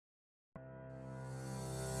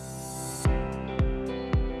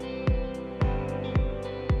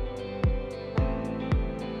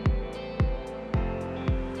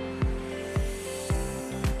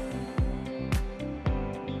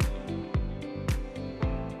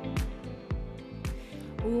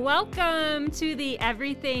Welcome to the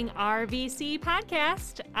Everything RVC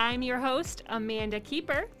podcast. I'm your host, Amanda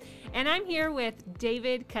Keeper, and I'm here with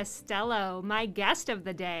David Costello, my guest of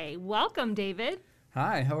the day. Welcome, David.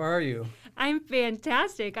 Hi, how are you? I'm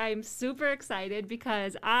fantastic. I'm super excited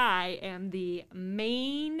because I am the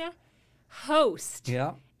main host.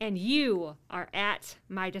 Yeah. And you are at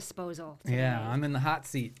my disposal today. Yeah, I'm in the hot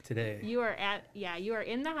seat today. You are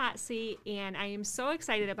in the hot seat, and I am so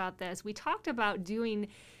excited about this. We talked about doing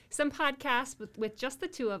some podcasts with just the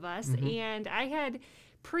two of us, and I had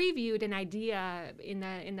previewed an idea in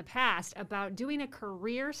the past about doing a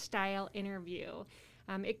career style interview.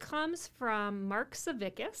 It comes from Mark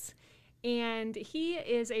Savickas. And he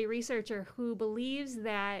is a researcher who believes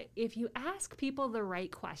that if you ask people the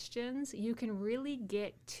right questions, you can really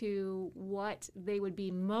get to what they would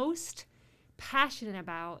be most passionate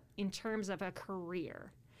about in terms of a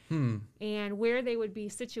career and where they would be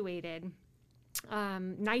situated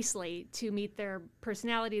nicely to meet their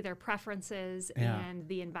personality, their preferences, and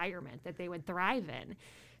the environment that they would thrive in.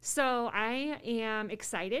 So I am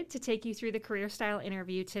excited to take you through the career style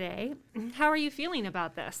interview today. How are you feeling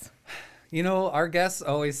about this? You know, our guests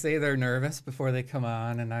always say they're nervous before they come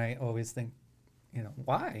on, and I always think,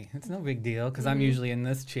 why? It's no big deal, because I'm usually in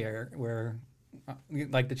this chair where,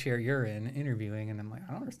 like the chair you're in, interviewing, and I'm like,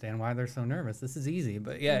 I don't understand why they're so nervous. This is easy.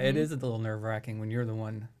 But yeah, it is a little nerve-wracking when you're the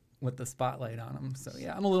one with the spotlight on them. So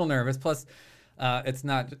yeah, I'm a little nervous. Plus, it's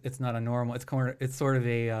not a normal. It's sort of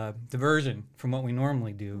a diversion from what we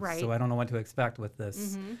normally do. Right. So I don't know what to expect with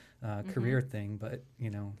this career thing, but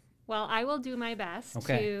Well, I will do my best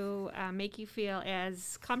to make you feel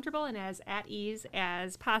as comfortable and as at ease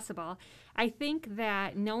as possible. I think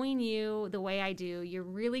that knowing you the way I do, you're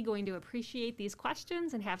really going to appreciate these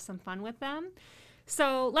questions and have some fun with them.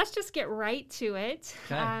 So let's just get right to it.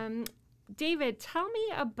 Okay. David, tell me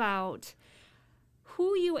about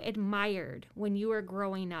who you admired when you were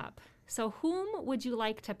growing up. So whom would you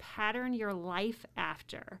like to pattern your life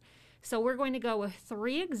after? So we're going to go with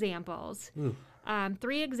three examples. Ooh.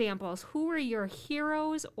 Who were your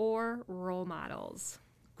heroes or role models?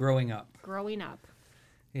 Growing up.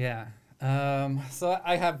 Yeah. So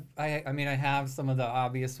I have some of the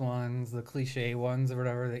obvious ones, the cliche ones or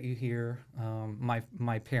whatever that you hear.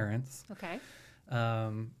 My parents. Okay.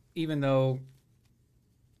 Even though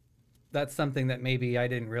that's something that maybe I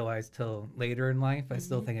didn't realize till later in life, I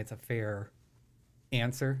still think it's a fair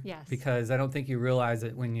answer. Yes. Because I don't think you realize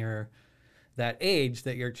it when you're that age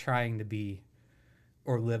that you're trying to be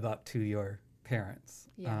or live up to your parents.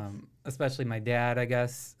 Yes. Especially my dad, I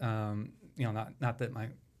guess. Not that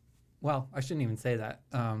I shouldn't even say that.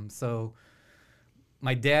 So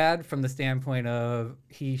my dad, from the standpoint of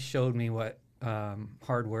he showed me what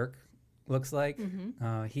hard work looks like.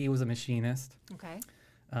 He was a machinist. Okay.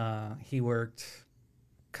 He worked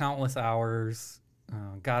countless hours,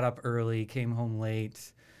 got up early, came home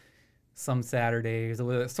late. Some Saturdays, it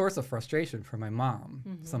was a source of frustration for my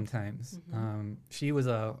mom sometimes. She was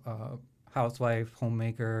a housewife,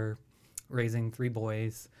 homemaker, raising three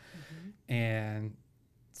boys. And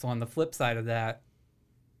so on the flip side of that,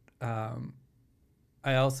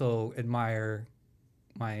 I also admire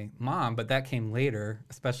my mom, but that came later,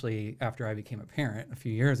 especially after I became a parent a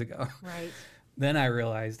few years ago. Right. Then I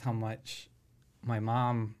realized how much my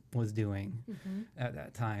mom was doing at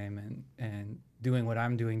that time and doing what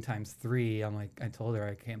I'm doing times three. I told her,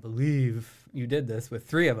 I can't believe you did this with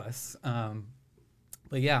three of us.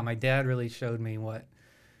 But yeah, my dad really showed me what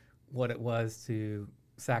it was to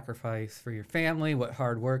sacrifice for your family, what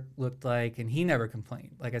hard work looked like, and he never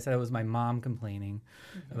complained. Like I said, it was my mom complaining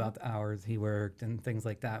about the hours he worked and things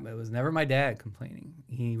like that, but it was never my dad complaining.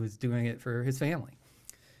 He was doing it for his family.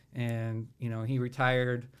 And, he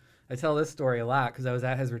retired. I tell this story a lot because I was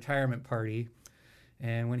at his retirement party,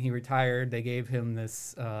 and when he retired, they gave him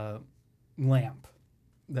this lamp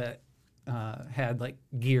that had like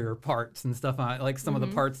gear parts and stuff on it, like some of the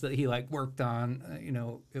parts that he worked on.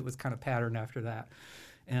 It was kind of patterned after that,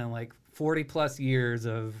 and 40 plus years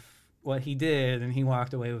of what he did, and he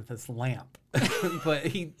walked away with this lamp. But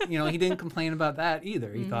he didn't complain about that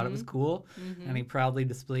either. He thought it was cool, and he proudly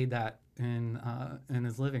displayed that in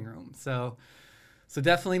his living room. So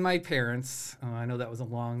definitely my parents. I know that was a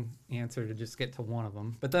long answer to just get to one of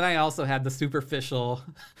them. But then I also had the superficial,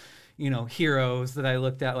 heroes that I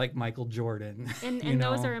looked at, like Michael Jordan. And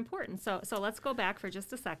those are important. So let's go back for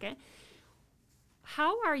just a second.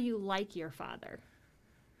 How are you like your father?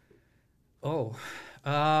 Oh,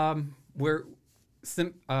 we're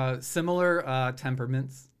similar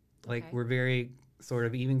temperaments. We're very sort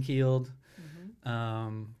of even-keeled.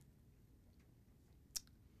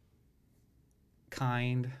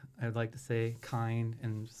 kind. I'd like to say kind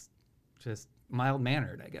and just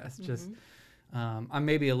mild-mannered, I guess. Just I'm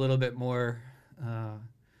maybe a little bit more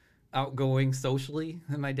outgoing socially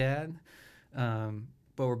than my dad,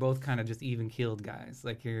 but we're both kind of just even-keeled guys.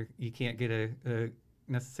 Like you can't get a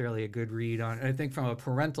necessarily a good read on. And I think from a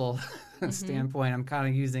parental standpoint, I'm kind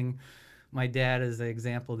of using my dad as an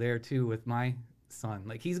example there too with my son.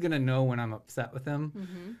 Like he's gonna know when I'm upset with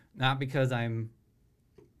him, not because I'm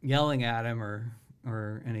yelling at him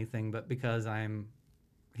or anything, but because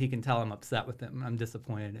he can tell I'm upset with him. I'm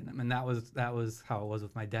disappointed in him, and that was how it was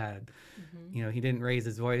with my dad. You know, he didn't raise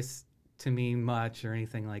his voice to me much or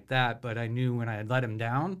anything like that, but I knew when I had let him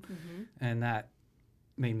down, and that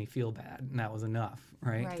made me feel bad, and that was enough,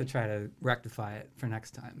 right? To try to rectify it for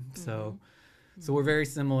next time. So we're very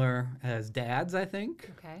similar as dads, I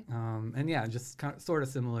think. Okay. And yeah, just sort of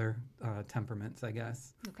similar temperaments, I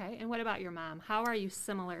guess. Okay. And what about your mom? How are you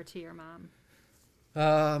similar to your mom?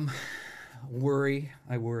 Worry.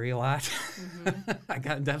 I worry a lot. I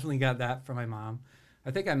definitely got that from my mom.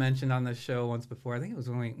 I think I mentioned on the show once before. I think it was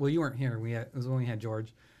you weren't here. It was when we had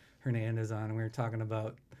George Hernandez on, and we were talking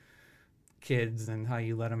about kids and how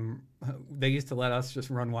you let them. They used to let us just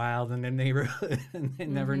run wild in the neighborhood, and they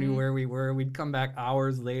never knew where we were. We'd come back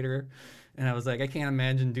hours later, and I was like, I can't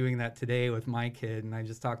imagine doing that today with my kid. And I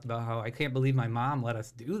just talked about how I can't believe my mom let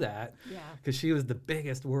us do that. Yeah. Because she was the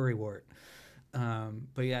biggest worrywart.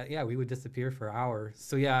 But yeah, we would disappear for hours.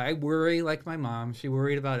 So yeah, I worry like my mom. She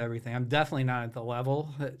worried about everything. I'm definitely not at the level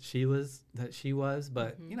that she was,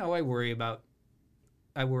 but you know, I worry about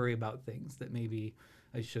things that maybe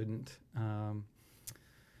I shouldn't.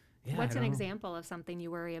 What's an example of something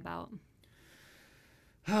you worry about?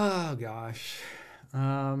 Oh gosh.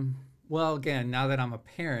 Well, again, now that I'm a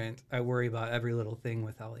parent, I worry about every little thing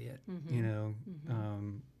with Elliot. You know,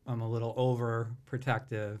 I'm a little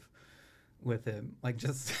overprotective with him. Like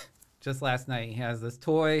just last night, he has this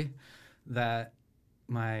toy that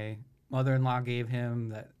my mother-in-law gave him.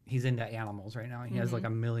 That he's into animals right now. He has like a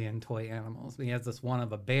million toy animals. He has this one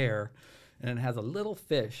of a bear, and it has a little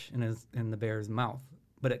fish in the bear's mouth,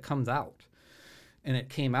 but it comes out, and it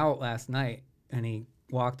came out last night. And he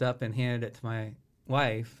walked up and handed it to my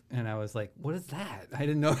wife, and I was like, "What is that?" I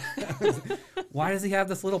didn't know. Why does he have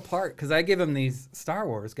this little part? Because I give him these Star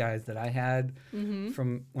Wars guys that I had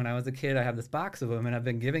from when I was a kid. I have this box of them, and I've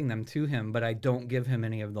been giving them to him, but I don't give him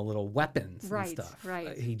any of the little weapons and stuff.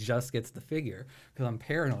 Right. He just gets the figure because I'm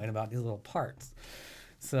paranoid about these little parts.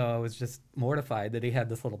 So I was just mortified that he had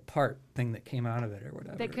this little part thing that came out of it or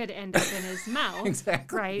whatever. That could end up in his mouth.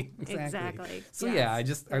 Exactly. Right? Exactly. So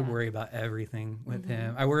yes. I worry about everything with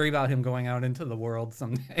him. I worry about him going out into the world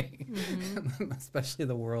someday, especially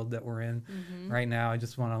the world that we're in right now. I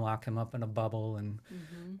just want to lock him up in a bubble. And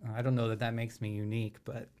I don't know that makes me unique,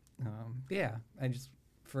 but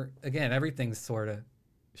everything's sort of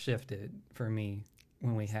shifted for me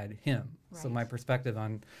when we had him. Right. So my perspective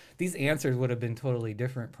on these answers would have been totally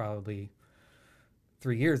different probably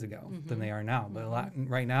 3 years ago than they are now. But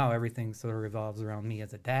right now, everything sort of revolves around me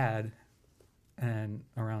as a dad and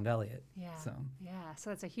around Elliot. Yeah. So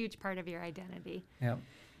it's a huge part of your identity. Yep.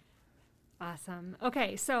 Awesome.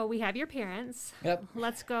 Okay, so we have your parents. Yep.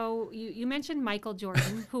 Let's go. You mentioned Michael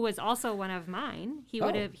Jordan, who was also one of mine. He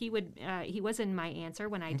was in my answer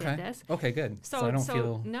when I did this. Okay, good. So I don't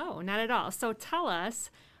feel. No, not at all. So tell us,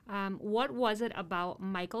 what was it about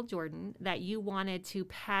Michael Jordan that you wanted to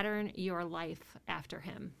pattern your life after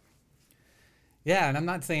him? Yeah, and I'm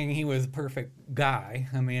not saying he was a perfect guy.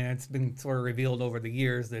 I mean, it's been sort of revealed over the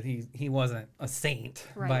years that he wasn't a saint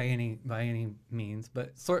by any means.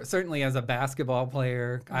 But certainly as a basketball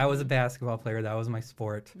player, I was a basketball player. That was my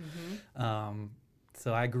sport.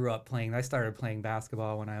 So I grew up playing. I started playing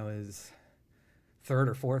basketball when I was 3rd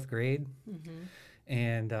or 4th grade,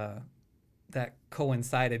 and that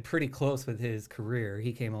coincided pretty close with his career.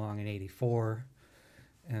 He came along in '84.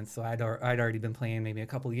 And so I'd already been playing maybe a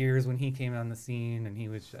couple years when he came on the scene, and he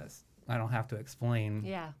was just, I don't have to explain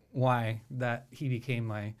why that he became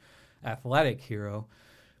my athletic hero.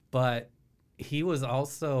 But he was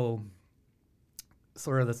also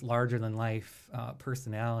sort of this larger-than-life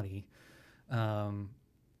personality.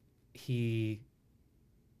 He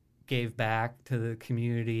gave back to the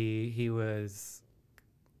community. He was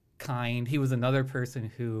kind. He was another person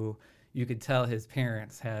who you could tell his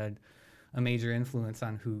parents had a major influence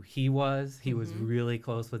on who he was. He was really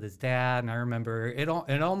close with his dad, and I remember it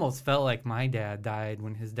almost felt like my dad died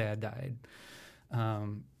when his dad died,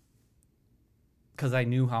 because I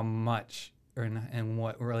knew how much and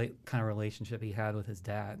what really kind of relationship he had with his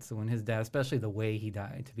dad. So when his dad, especially the way he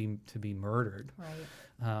died, to be murdered,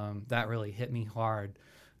 that really hit me hard.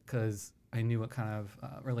 because I knew what kind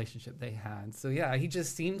of relationship they had. So yeah, he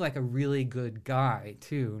just seemed like a really good guy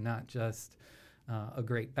too, not just a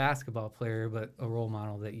great basketball player, but a role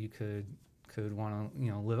model that you could want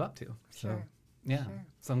to live up to. So Sure. yeah, Sure.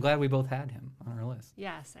 so I'm glad we both had him on our list.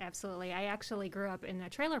 Yes, absolutely. I actually grew up in a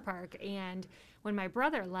trailer park, and when my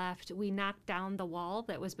brother left, we knocked down the wall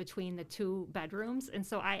that was between the two bedrooms, and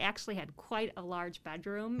so I actually had quite a large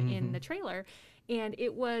bedroom in the trailer, and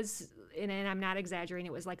it was, and I'm not exaggerating,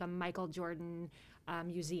 it was like a Michael Jordan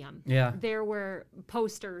museum. Yeah. There were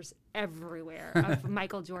posters everywhere of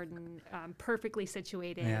Michael Jordan, perfectly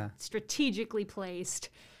situated, Yeah. strategically placed,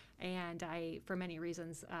 and I, for many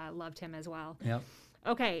reasons, loved him as well. Yep.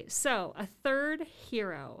 Okay, so a third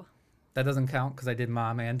hero. That doesn't count because I did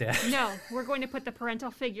mom and dad. No, we're going to put the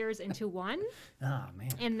parental figures into one, Oh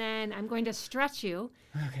man. and then I'm going to stretch you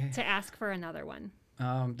Okay. to ask for another one.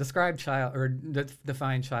 Describe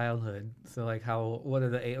define childhood. So like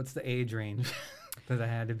what's the age range that I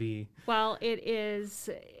had to be Well, it is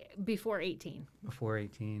before 18. before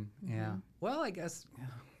 18? Yeah. Well, I guess.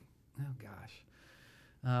 Oh gosh.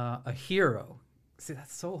 A hero. See,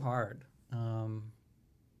 that's so hard.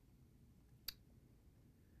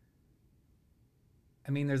 I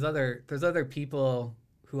mean, there's other people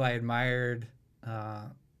who I admired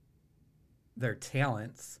their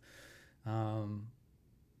talents,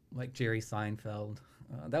 like Jerry Seinfeld.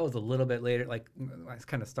 That was a little bit later, like I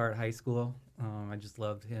kind of started high school. I just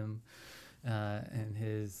loved him, and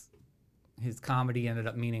his comedy ended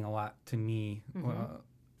up meaning a lot to me.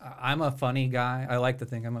 I'm a funny guy. I like to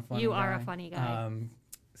think I'm a funny guy. You are a funny guy.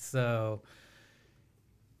 So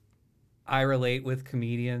I relate with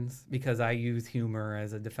comedians because I use humor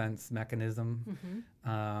as a defense mechanism.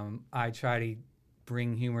 I try to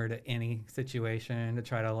bring humor to any situation to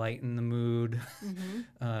try to lighten the mood.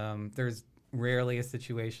 There's rarely a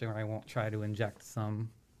situation where I won't try to inject some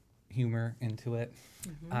humor into it.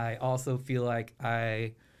 I also feel like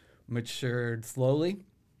I matured slowly.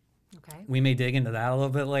 Okay. We may dig into that a little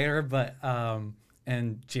bit later, but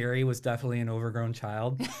and Jerry was definitely an overgrown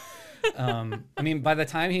child. I mean, by the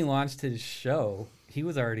time he launched his show, he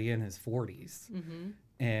was already in his 40s,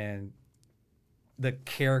 and the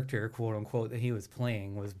character, quote unquote, that he was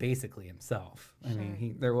playing was basically himself. I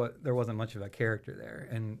mean, there wasn't much of a character there,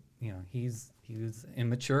 and he was an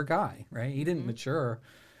immature guy, right? He didn't mature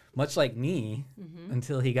much like me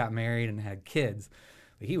until he got married and had kids.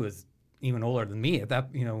 But he was even older than me at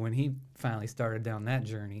that, when he finally started down that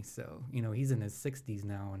journey. So, he's in his 60s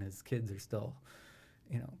now, and his kids are still,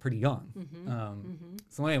 pretty young.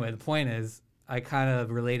 So anyway, the point is, I kind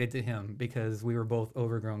of related to him because we were both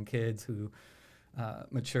overgrown kids who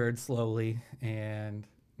matured slowly and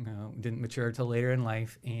didn't mature till later in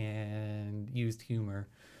life and used humor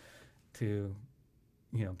to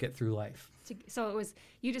get through life. So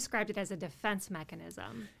you described it as a defense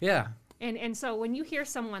mechanism. Yeah. And so when you hear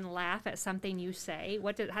someone laugh at something you say,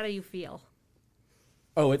 how do you feel?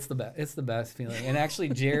 Oh, it's the best. It's the best feeling. And actually,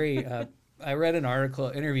 Jerry, I read an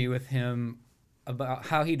interview with him about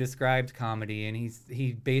how he described comedy, and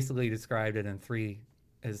he basically described it in three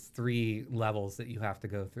levels that you have to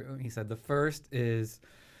go through. He said the first is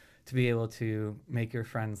to be able to make your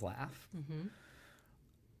friends laugh.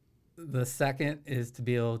 The second is to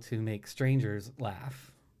be able to make strangers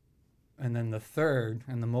laugh. And then the third,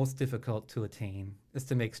 and the most difficult to attain, is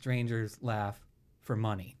to make strangers laugh for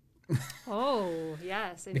money. Oh,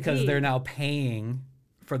 yes, indeed. Because they're now paying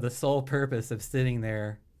for the sole purpose of sitting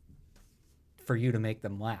there for you to make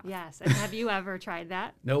them laugh. Yes. And have you ever tried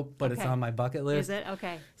that? Nope, but it's Okay. on my bucket list. Is it?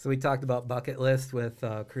 Okay. So we talked about bucket list with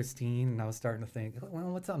Christine, and I was starting to think,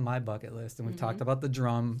 well, what's on my bucket list? And we talked about the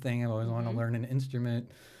drum thing. I always want to learn an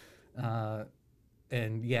instrument.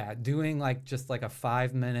 And yeah, doing just a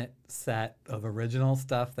 5-minute set of original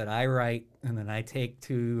stuff that I write and then I take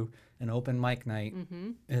to an open mic night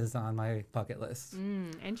is on my bucket list.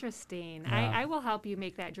 Interesting. Yeah. I will help you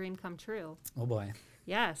make that dream come true. Oh boy.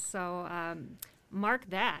 Yes. So mark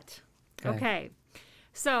that. Okay. Okay.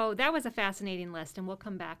 So that was a fascinating list, and we'll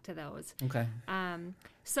come back to those. Okay.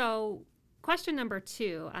 So question number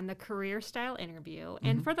 2 on the career style interview.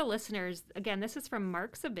 And for the listeners, again, this is from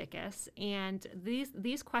Mark Zabicus, and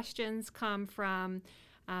these questions come from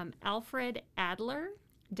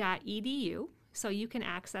alfredadler.edu, so you can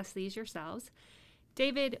access these yourselves.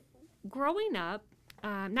 David, growing up,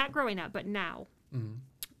 not growing up, but now,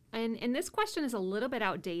 and this question is a little bit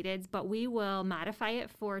outdated, but we will modify it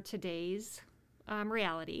for today's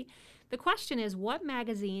reality. The question is, what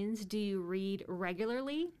magazines do you read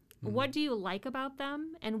regularly? What do you like about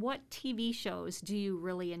them? And what TV shows do you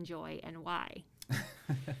really enjoy and why?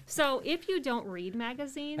 So if you don't read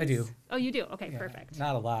magazines. I do. Oh, you do? Okay, Yeah, perfect.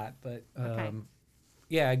 not a lot, but Okay.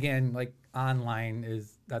 yeah, again, like online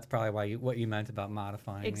that's probably why what you meant about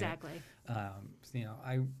modifying it. Exactly. You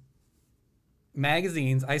know,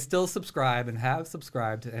 magazines, I still subscribe and have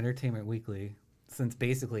subscribed to Entertainment Weekly since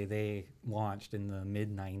basically they launched in the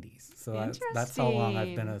mid 90s. So that's how long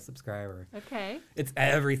I've been a subscriber. Okay. It's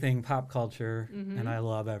everything pop culture, and I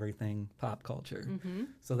love everything pop culture.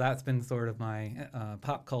 So that's been sort of my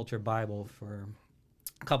pop culture Bible for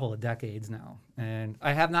a couple of decades now. And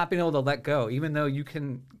I have not been able to let go, even though you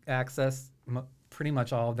can access pretty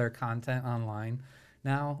much all of their content online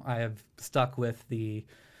now. I have stuck with the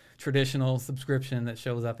traditional subscription that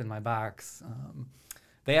shows up in my box.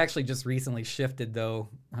 They actually just recently shifted, though.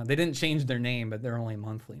 They didn't change their name, but they're only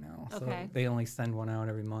monthly now. So they only send one out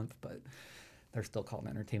every month, but they're still called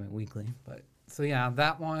Entertainment Weekly. But so yeah,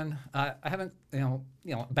 that one I haven't, you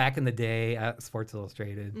know, back in the day at Sports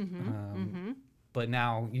Illustrated, but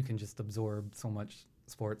now you can just absorb so much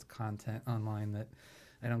sports content online that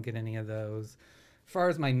I don't get any of those. As far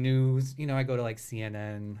as my news, you know, I go to like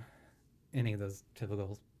CNN, any of those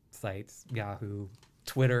typical sites, Yahoo,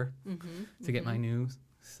 Twitter, to get my news.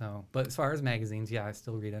 So, but as far as magazines, yeah, I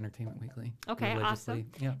still read Entertainment Weekly. Okay, awesome.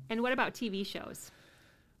 Yeah. And what about TV shows?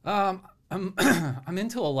 I'm I'm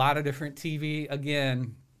into a lot of different TV.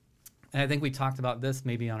 Again, and I think we talked about this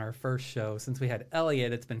maybe on our first show. Since we had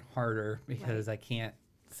Elliot, it's been harder because I can't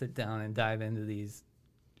sit down and dive into these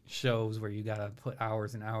shows where you gotta put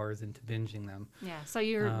hours and hours into binging them. Yeah, so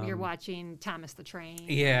you're watching Thomas the Train.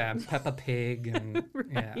 Yeah, Peppa Pig and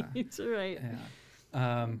right, yeah. right.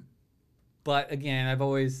 Yeah. But again,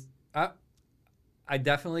 I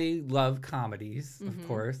definitely love comedies, of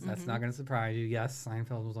course. That's not going to surprise you. Yes,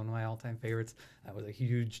 Seinfeld was one of my all-time favorites. I was a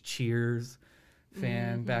huge Cheers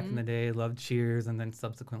fan back in the day. Loved Cheers, and then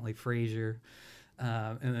subsequently Frasier.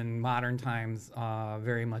 And then modern times,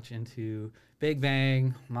 very much into Big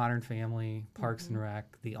Bang, Modern Family, Parks and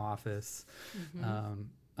Rec, The Office.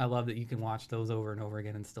 I love that you can watch those over and over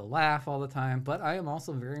again and still laugh all the time. But I am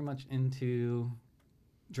also very much into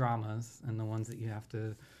dramas and the ones that you have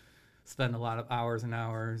to spend a lot of hours and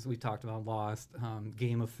hours. We talked about Lost,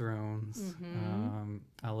 Game of Thrones.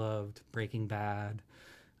 I loved Breaking Bad,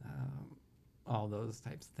 all those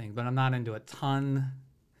types of things. But I'm not into a ton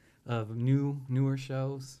of newer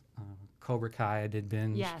shows. Cobra Kai I did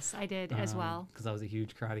binge. Yes, I did as well. Because I was a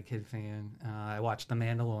huge Karate Kid fan. I watched The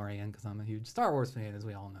Mandalorian because I'm a huge Star Wars fan, as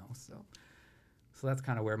we all know. So that's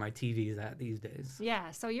kind of where my TV is at these days.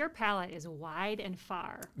 Yeah, so your palette is wide and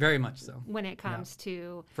far. Very much so. When it comes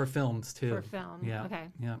to... For films, too. For film, yeah. Okay.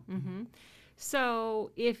 Yeah.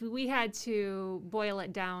 So if we had to boil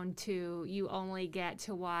it down to you only get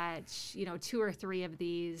to watch, 2 or 3 of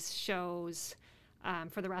these shows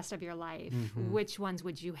for the rest of your life, which ones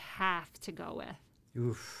would you have to go with?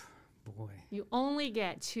 Oof, boy. You only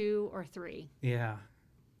get 2 or 3. Yeah.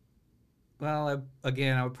 Well,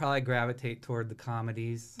 I would probably gravitate toward the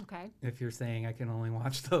comedies. Okay. If you're saying I can only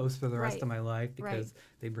watch those for the rest of my life because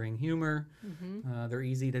they bring humor, they're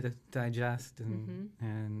easy to digest,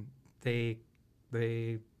 and they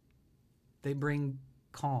bring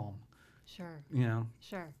calm. Sure.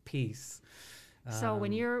 Sure. Peace. So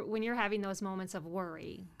when you're having those moments of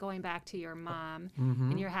worry, going back to your mom,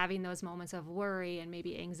 and you're having those moments of worry and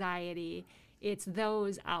maybe anxiety, it's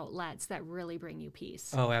those outlets that really bring you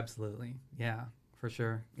peace. Oh, absolutely. Yeah, for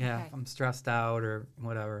sure. Yeah, Okay. if I'm stressed out or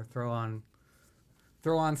whatever, throw on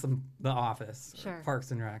some The Office, or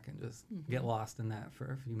Parks and Rec, and just get lost in that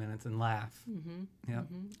for a few minutes and laugh. Yeah.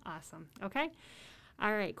 Awesome. Okay.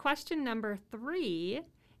 All right. Question number 3,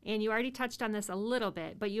 and you already touched on this a little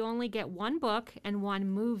bit, but you only get 1 book and 1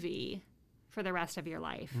 movie for the rest of your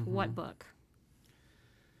life. What book?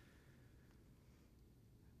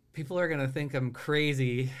 People are going to think I'm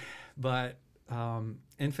crazy, but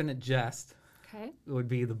Infinite Jest would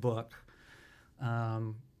be the book.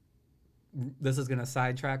 This is going to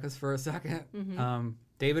sidetrack us for a second.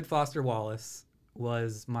 David Foster Wallace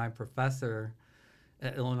was my professor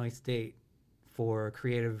at Illinois State for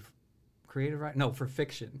for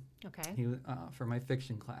fiction. Okay. He for my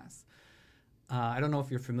fiction class. I don't know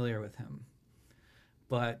if you're familiar with him,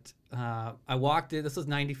 but I walked in. This was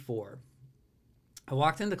 '94. I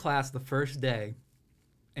walked into class the first day,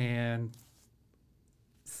 and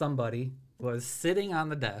somebody was sitting on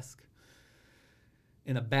the desk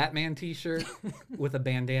in a Batman t-shirt with a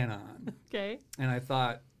bandana on. Okay. And I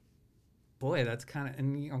thought, boy, that's kind of,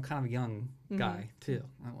 and I'm kind of a young guy too.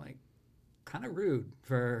 I'm like, kind of rude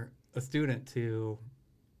for a student to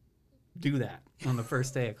do that on the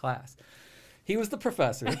first day of class. He was the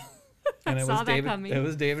professor. And it Saw was that David. coming. It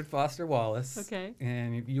was David Foster Wallace. Okay.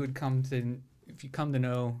 And if you come to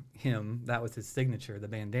know him, that was his signature, the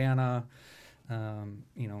bandana.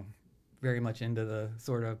 You know, very much into the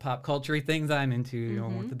sort of pop culture things I'm into, you know,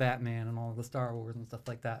 with the Batman and all the Star Wars and stuff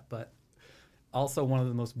like that. But also one of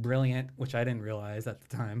the most brilliant, which I didn't realize at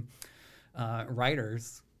the time,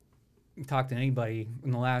 writers. Talk to anybody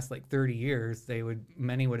in the last like 30 years,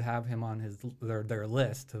 many would have him on their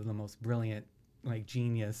list of the most brilliant, like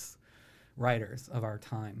genius writers of our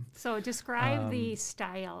time. So describe the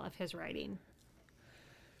style of his writing.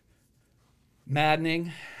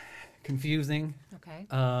 Maddening, confusing. Okay.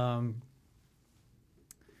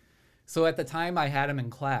 So at the time I had him in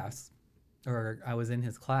class, or I was in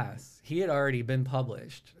his class, he had already been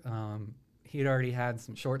published. He had already had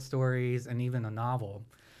some short stories and even a novel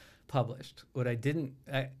published. What I didn't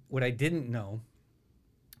know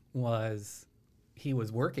was he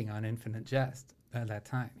was working on Infinite Jest at that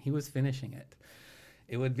time. He was finishing it.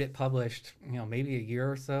 It would get published, you know, maybe a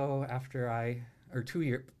year or so after or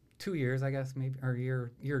 2 years, I guess, maybe, or a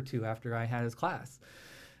year or two after I had his class.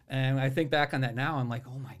 And I think back on that now, I'm like,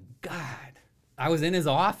 oh my God, I was in his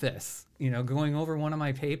office, you know, going over one of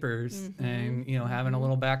my papers and, you know, having a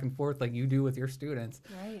little back and forth like you do with your students.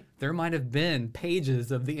 Right. There might have been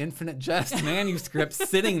pages of the Infinite Jest manuscript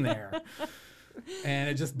sitting there. And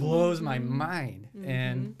it just blows my mind.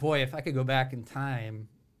 And boy, if I could go back in time,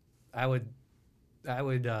 I would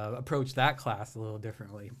approach that class a little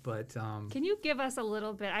differently. But can you give us a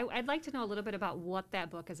little bit? I'd like to know a little bit about what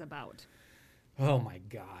that book is about. Oh my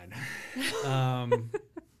God.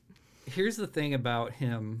 Here's the thing about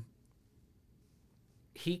him.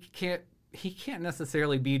 He can't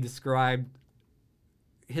necessarily be described.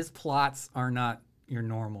 His plots are not your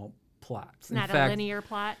normal plots. It's not a linear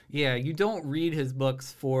plot. Yeah, you don't read his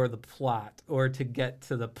books for the plot or to get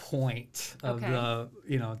to the point of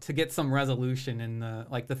to get some resolution in the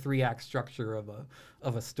 3-act structure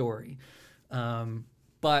of a story.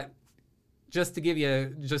 But just to give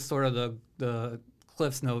you just sort of the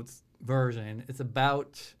Cliff's Notes version, it's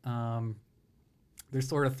about there's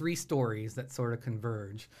sort of 3 stories that sort of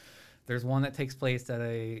converge. There's one that takes place at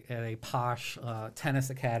a posh tennis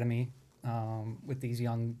academy with these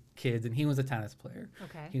young kids, and he was a tennis player.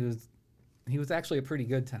 Okay. He was actually a pretty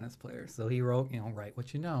good tennis player. So he wrote, you know, Write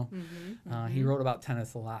What You Know. He wrote about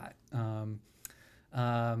tennis a lot. And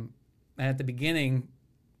at the beginning,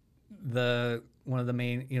 one of the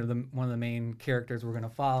main characters we're going to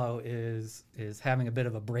follow is having a bit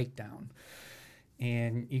of a breakdown.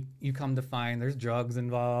 And you come to find there's drugs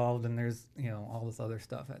involved, and there's, you know, all this other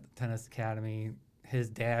stuff at the tennis academy. His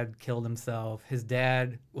dad killed himself. His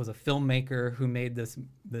dad was a filmmaker who made this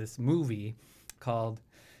movie called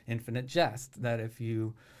Infinite Jest, that if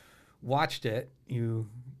you watched it, you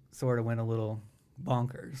sort of went a little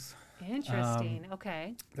bonkers. Interesting.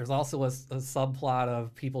 Okay. There's also a subplot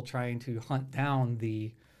of people trying to hunt down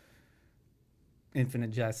the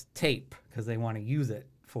Infinite Jest tape because they want to use it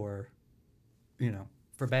for, you know,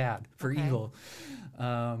 for bad, for evil.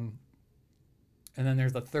 And then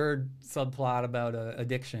there's a third subplot about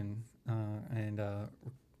addiction and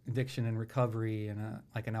addiction and recovery, and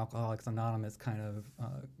like an Alcoholics Anonymous kind of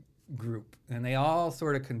group. And they all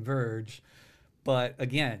sort of converge. But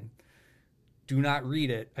again, do not read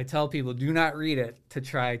it. I tell people, do not read it to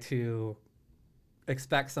try to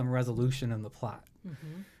expect some resolution in the plot.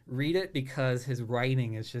 Read it because his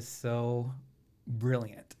writing is just so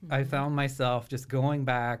brilliant. I found myself just going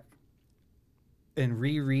back and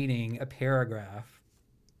rereading a paragraph,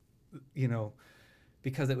 you know,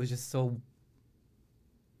 because it was just so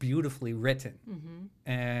beautifully written.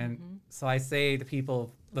 And so I say to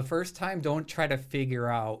people, the first time, don't try to figure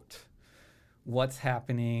out what's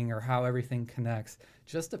happening or how everything connects.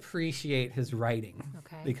 Just appreciate his writing,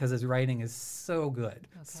 because his writing is so good,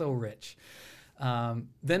 so rich.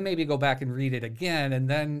 Then maybe go back and read it again, and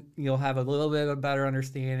then you'll have a little bit of a better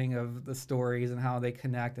understanding of the stories and how they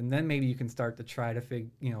connect, and then maybe you can start to try to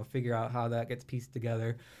figure out how that gets pieced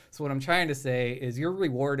together. So what I'm trying to say is you're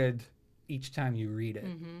rewarded each time you read it,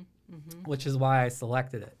 which is why I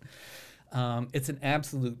selected it. It's an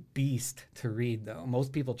absolute beast to read, though.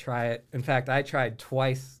 Most people try it. In fact, I tried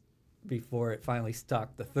twice before it finally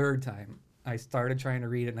stuck. The third time, I started trying to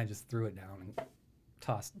read it, and I just threw it down and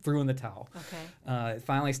threw in the towel. It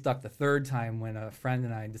finally stuck the third time when a friend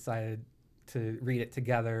and I decided to read it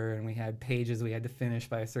together, and we had pages we had to finish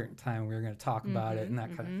by a certain time. We were going to talk about it and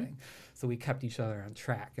that kind of thing. So we kept each other on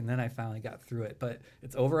track, and then I finally got through it. But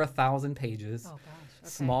it's over 1,000 pages,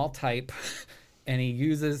 small type, and he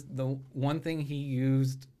uses the one thing he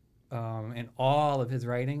used in all of his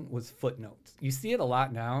writing was footnotes. You see it a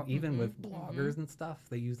lot now, even with bloggers and stuff.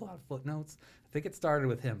 They use a lot of footnotes. I think it started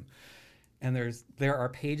with him. And there are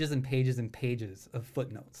pages and pages and pages of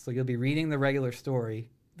footnotes. So you'll be reading the regular story.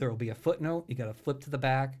 There will be a footnote. You got to flip to the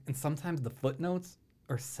back. And sometimes the footnotes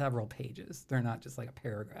are several pages. They're not just like a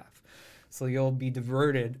paragraph. So you'll be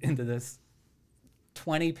diverted into this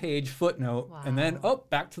 20-page footnote, and then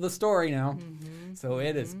back to the story now. So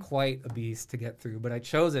it is quite a beast to get through, but I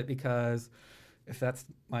chose it because if that's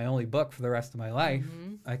my only book for the rest of my life,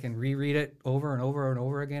 I can reread it over and over and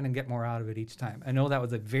over again and get more out of it each time. I know that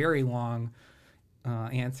was a very long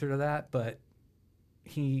answer to that, but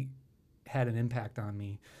he had an impact on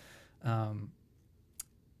me.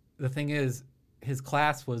 The thing is, his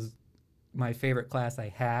class was my favorite class I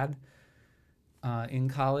had in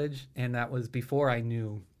college, and that was before I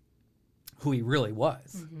knew who he really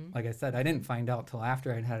was. Like I said, I didn't find out till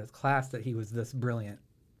after I'd had his class that he was this brilliant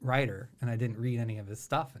writer, and I didn't read any of his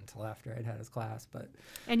stuff until after I'd had his class.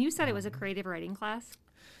 And you said it was a creative writing class?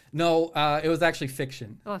 No, it was actually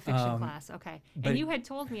fiction. Oh, a fiction class. Okay. And you had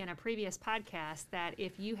told me in a previous podcast that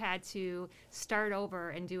if you had to start over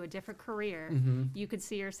and do a different career, you could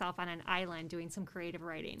see yourself on an island doing some creative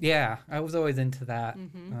writing. Yeah, I was always into that.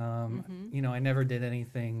 You know, I never did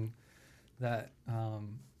anything that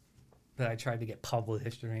that I tried to get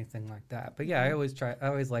published or anything like that. But yeah, I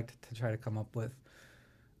always liked to try to come up with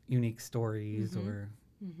unique stories or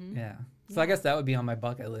yeah. So I guess that would be on my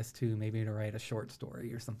bucket list too, maybe to write a short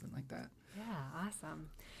story or something like that. Yeah, awesome.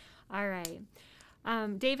 All right.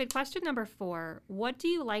 David, question number 4. What do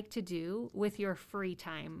you like to do with your free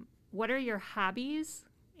time? What are your hobbies,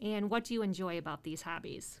 and what do you enjoy about these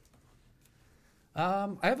hobbies?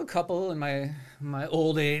 I have a couple in my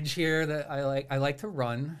old age here that I like. I like to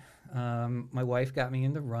run. My wife got me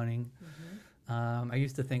into running. I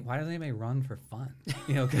used to think, why does anybody run for fun?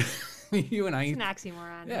 You know, 'cause you and I, it's an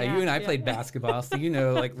oxymoron. Yeah, you and I played basketball, so you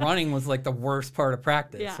know, like running was like the worst part of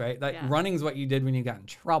practice, right? Like running's what you did when you got in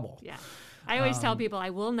trouble. Yeah, I always tell people I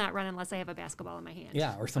will not run unless I have a basketball in my hand.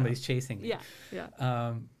 Yeah, or somebody's chasing me.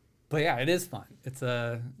 Yeah. But yeah, it is fun. It's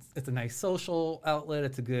a nice social outlet.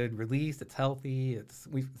 It's a good release. It's healthy. It's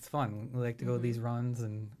fun. We like to go to these runs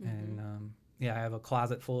and yeah, I have a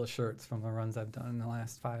closet full of shirts from the runs I've done in the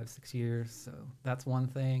last 5-6 years. So that's one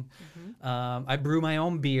thing. I brew my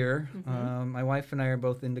own beer. My wife and I are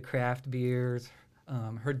both into craft beers.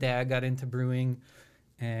 Her dad got into brewing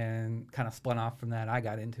and kind of spun off from that. I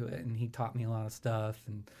got into it, and he taught me a lot of stuff.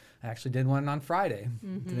 And I actually did one on Friday.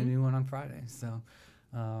 Did a new one on Friday. So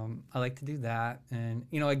I like to do that. And,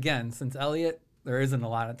 you know, again, since Elliot, there isn't a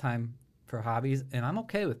lot of time for hobbies, and I'm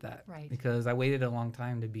okay with that, right? Because I waited a long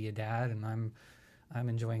time to be a dad, and I'm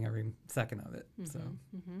enjoying every second of it. So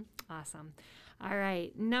awesome. All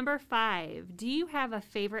right, number 5. Do you have a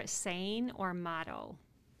favorite saying or motto?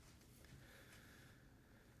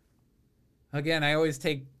 Again, I always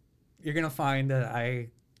take. You're gonna find that I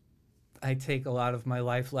take a lot of my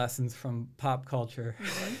life lessons from pop culture,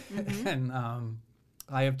 and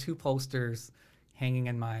I have 2 posters hanging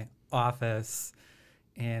in my office.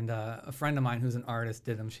 And a friend of mine who's an artist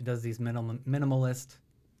did them. She does these minimalist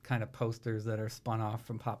kind of posters that are spun off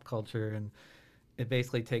from pop culture. And it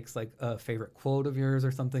basically takes like a favorite quote of yours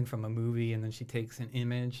or something from a movie, and then she takes an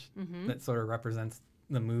image that sort of represents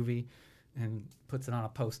the movie and puts it on a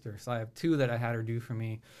poster. So I have 2 that I had her do for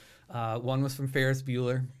me. One was from Ferris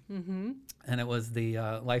Bueller, and it was the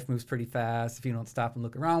life moves pretty fast. If you don't stop and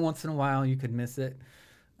look around once in a while, you could miss it.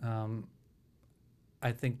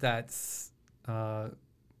 I think that's...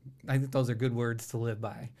 I think those are good words to live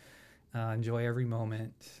by. Enjoy every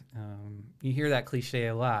moment. You hear that cliche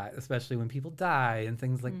a lot, especially when people die and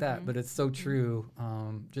things like that, but it's so true.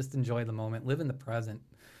 Just enjoy the moment. Live in the present.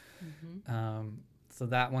 So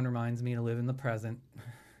that one reminds me to live in the present.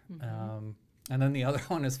 And then the other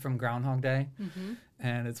one is from Groundhog Day.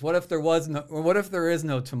 And it's what if there is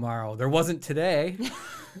no tomorrow? There wasn't today.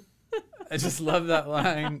 I just love that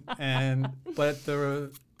line. But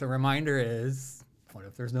the reminder is, what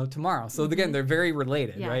if there's no tomorrow? So again, they're very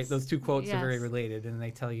related, right? Those 2 quotes are very related, and they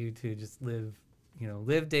tell you to just live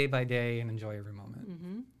day by day and enjoy every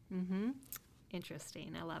moment.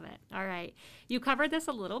 Interesting. I love it. All right. You covered this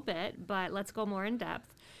a little bit, but let's go more in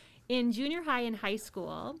depth. In junior high and high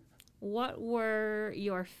school, what were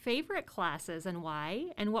your favorite classes and why?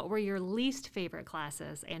 And what were your least favorite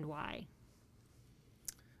classes and why?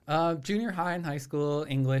 Junior high and high school,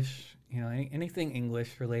 English, anything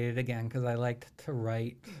English related, again, because I liked to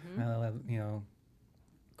write,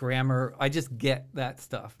 grammar. I just get that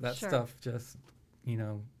stuff. That stuff just,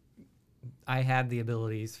 I had the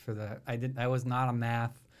abilities for that. I was not a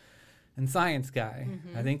math and science guy.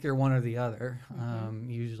 I think you're one or the other,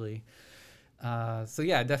 usually. So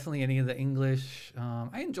yeah, definitely any of the English.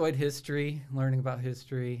 I enjoyed history, learning about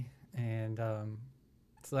history, and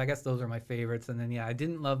so I guess those are my favorites. And then yeah, I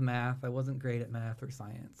didn't love math. I wasn't great at math or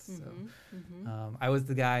science. So I was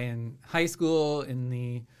the guy in high school in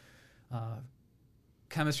the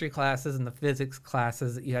chemistry classes and the physics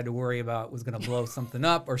classes that you had to worry about was going to blow something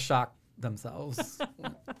up or shock themselves.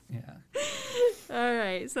 Yeah. All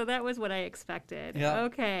right. So that was what I expected. Yep.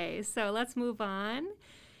 Okay. So let's move on.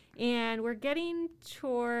 And we're getting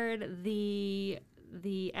toward the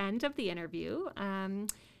end of the interview.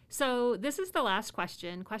 So this is the last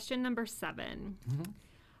question, question number 7.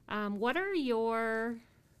 What are your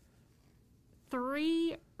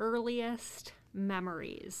 3 earliest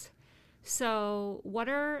memories? So what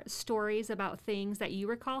are stories about things that you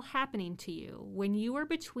recall happening to you when you were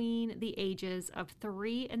between the ages of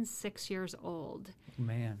 3 and 6 years old?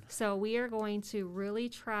 Man. So we are going to really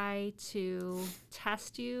try to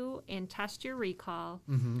test you and test your recall.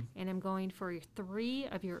 And I'm going for 3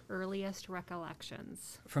 of your earliest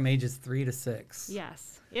recollections. From ages 3 to 6.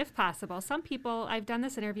 Yes, if possible. Some people, I've done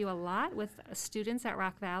this interview a lot with students at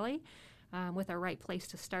Rock Valley. With our Right Place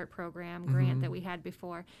to Start program grant that we had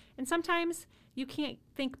before. And sometimes you can't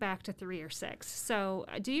think back to 3 or 6. So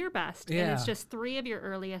do your best. Yeah. And it's just 3 of your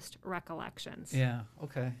earliest recollections. Yeah.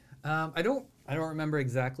 Okay. I don't remember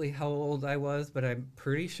exactly how old I was, but I'm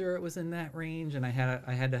pretty sure it was in that range. And I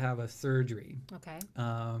had to have a surgery. Okay.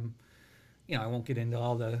 I won't get into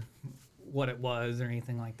all what it was or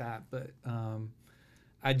anything like that, but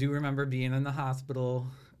I do remember being in the hospital.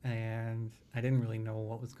 And I didn't really know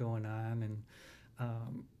what was going on,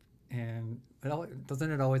 and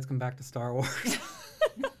doesn't it always come back to Star Wars?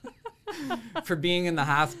 For being in the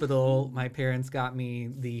hospital, my parents got me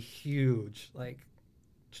the huge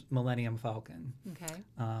Millennium Falcon. Okay.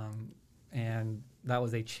 And that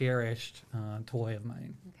was a cherished toy of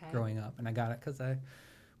mine growing up, and I got it because I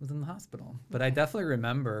was in the hospital. But I definitely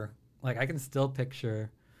remember, I can still picture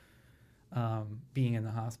being in the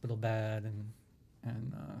hospital bed and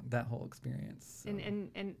that whole experience. So.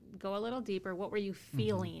 And go a little deper. What were you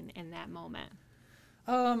feeling in that moment?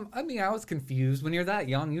 I was confused. When you're that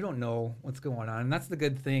young, you don't know what's going on. And that's the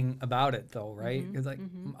good thing about it, though, right? Because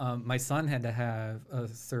my son had to have a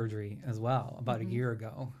surgery as well about a year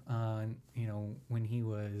ago. When he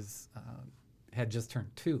was had just turned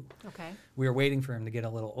 2. Okay. We were waiting for him to get a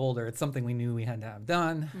little older. It's something we knew we had to have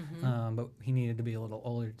done, but he needed to be a little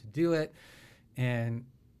older to do it. And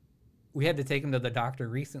we had to take him to the doctor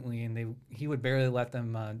recently, and he would barely let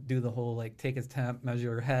them do the whole take his temp,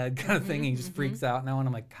 measure her head kind of thing. He just freaks out now, and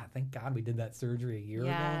I'm like, God, thank God we did that surgery a year ago.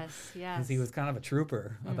 Yes. Because he was kind of a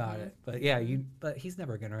trooper about it. But yeah, but he's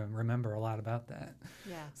never gonna remember a lot about that.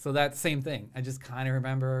 Yeah. So that same thing. I just kind of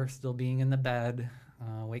remember still being in the bed,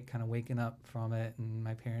 kind of waking up from it, and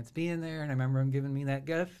my parents being there, and I remember them giving me that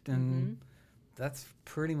gift, and that's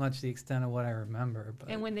pretty much the extent of what I remember. But.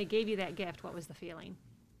 And when they gave you that gift, what was the feeling?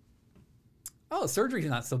 Oh, surgery's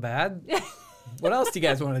not so bad. What else do you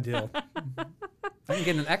guys want to do? I can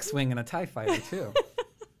get an X-Wing and a TIE fighter, too.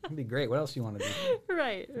 That'd be great. What else do you want to do?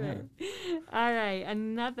 Right. All right.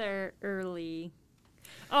 Another early...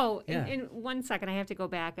 Oh, Yeah. in 1 second, I have to go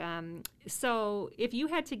back. So if you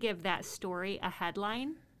had to give that story a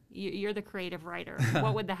headline, you're the creative writer.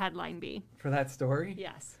 What would the headline be? For that story?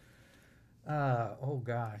 Yes. Oh,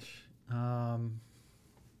 gosh.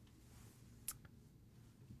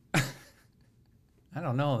 I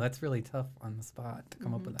don't know. That's really tough on the spot to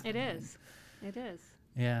come up with that. It is. It is.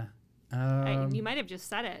 Yeah. You might have just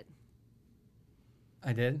said it.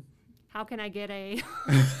 I did? How can I get a...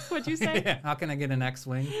 What'd you say? Yeah. How can I get an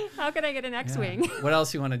X-Wing? How can I get an X-Wing? Yeah. What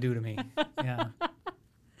else you want to do to me? Yeah.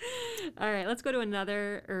 All right. Let's go to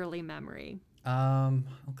another early memory.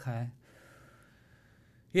 Okay.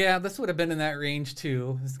 Yeah, this would have been in that range,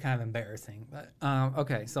 too. This is kind of embarrassing. But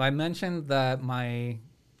okay. So I mentioned that my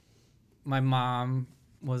mom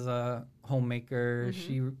was a homemaker.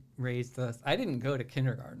 She raised us. I didn't go to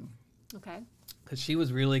kindergarten. Okay. Because she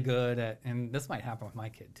was really good at, and this might happen with my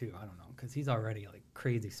kid too, I don't know, because he's already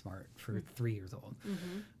crazy smart for 3 years old.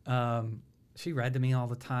 She read to me all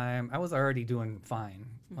the time. I was already doing fine.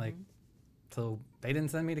 So they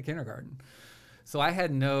didn't send me to kindergarten. So I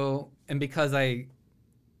had and because I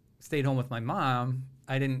stayed home with my mom,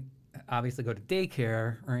 I didn't obviously go to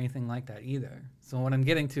daycare or anything like that either. So what I'm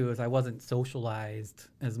getting to is I wasn't socialized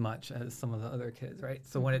as much as some of the other kids, right?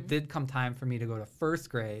 So when it did come time for me to go to first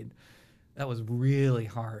grade, that was really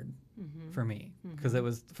hard for me because it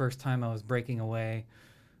was the first time I was breaking away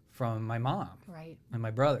from my mom Right. and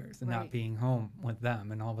my brothers and Right. not being home with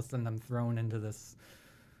them. And all of a sudden I'm thrown into this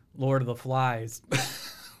Lord of the Flies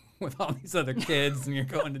with all these other kids, and you're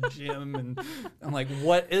going to gym, and I'm like,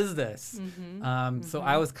 what is this? So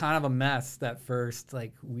I was kind of a mess that first,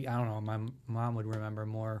 like, I don't know, my mom would remember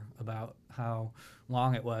more about how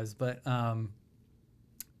long it was, but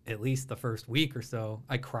at least the first week or so,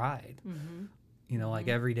 I cried. You know, like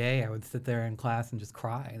every day I would sit there in class and just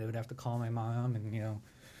cry. They would have to call my mom, and, you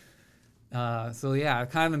know. So, yeah,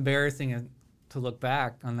 kind of embarrassing to look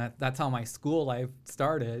back on that. That's how my school life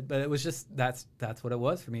started. But it was just, that's what it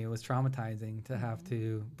was for me. It was traumatizing to have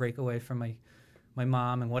to break away from my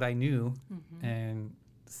mom and what I knew and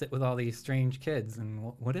sit with all these strange kids. And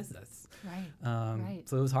what is this? Right.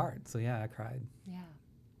 So it was hard. So, yeah, I cried.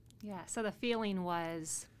 Yeah. So the feeling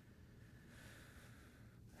was...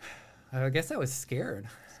 I guess I was scared.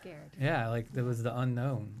 Yeah, like there was the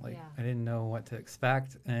unknown. Like I didn't know what to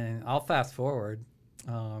expect. And I'll fast forward.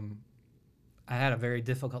 I had a very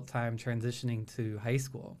difficult time transitioning to high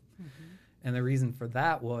school. And the reason for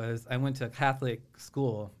that was I went to a Catholic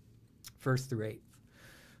school, 1st through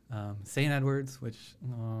 8th. St. Edward's, which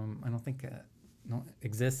I don't think don't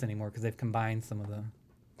exist anymore because they've combined some of the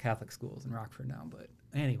Catholic schools in Rockford now. But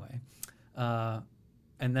anyway,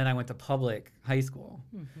 and then I went to public high school.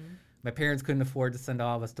 My parents couldn't afford to send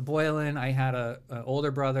all of us to Boylan. I had an older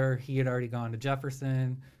brother. He had already gone to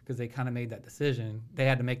Jefferson because they kind of made that decision. They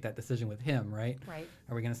had to make that decision with him, right?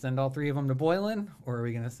 Are we going to send all 3 of them to Boylan, or are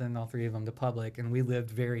we going to send all 3 of them to public? And we lived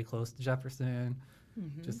very close to Jefferson,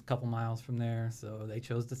 just a couple miles from there. So they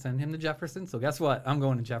chose to send him to Jefferson. So guess what? I'm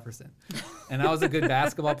going to Jefferson. And I was a good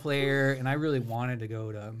basketball player, and I really wanted to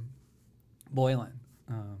go to Boylan.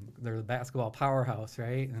 They're the basketball powerhouse,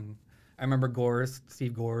 right? And I remember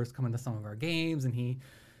Steve Gores, coming to some of our games, and he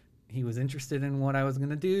was interested in what I was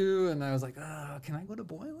going to do, and I was like, can I go to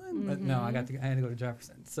Boylan? But no, I had to go to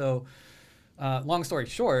Jefferson. So long story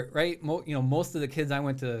short, right, most of the kids I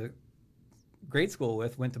went to grade school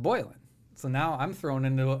with went to Boylan. So now I'm thrown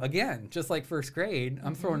into, again, just like first grade,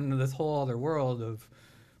 I'm thrown into this whole other world of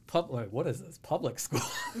what is this, public school?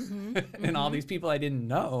 And all these people I didn't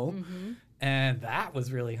know. And that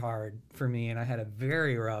was really hard for me, and I had a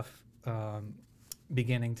very rough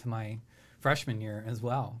beginning to my freshman year as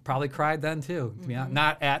well. Probably cried then too, to be honest.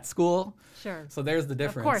 Not at school. Sure. So there's the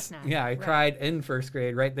difference. Of course not. Yeah, I cried in first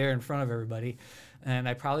grade right there in front of everybody. And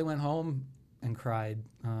I probably went home and cried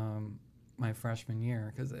my freshman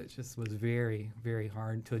year because it just was very, very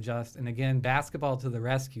hard to adjust. And again, basketball to the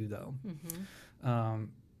rescue though.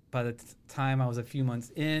 By the time I was a few months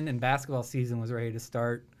in and basketball season was ready to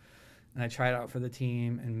start, and I tried out for the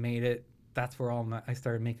team and made it, that's where I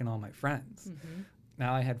started making all my friends.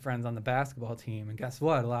 Now I had friends on the basketball team, and guess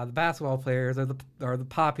what? A lot of the basketball players are the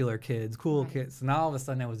popular kids, cool kids. So now all of a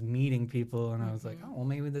sudden I was meeting people, and I was like, oh, well,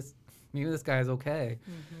 maybe this guy's okay.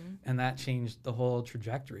 And that changed the whole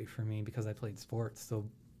trajectory for me because I played sports. So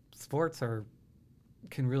sports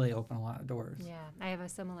can really open a lot of doors. Yeah, I have a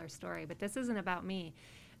similar story, but this isn't about me.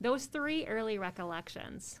 Those 3 early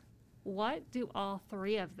recollections, what do all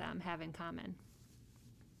 3 of them have in common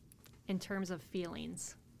in terms of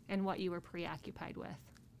feelings and what you were preoccupied with?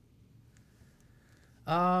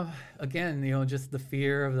 Again, just the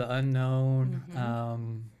fear of the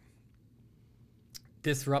unknown,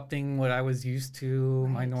 disrupting what I was used to,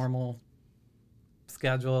 my normal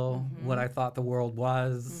schedule, what I thought the world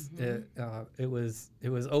was. It was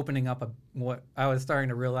opening up what I was starting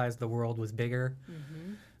to realize the world was bigger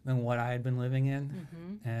than what I had been living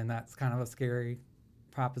in, and that's kind of a scary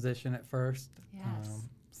proposition at first.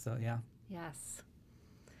 So yeah. Yes.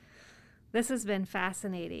 This has been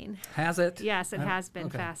fascinating. Has it? Yes, it has been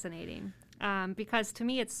fascinating. Because to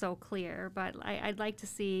me it's so clear, but I'd like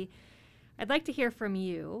to hear from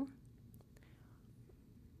you.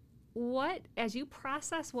 As you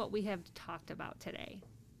process what we have talked about today,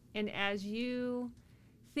 and as you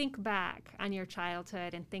think back on your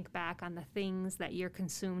childhood and think back on the things that you're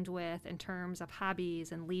consumed with in terms of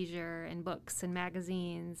hobbies and leisure and books and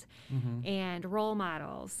magazines and role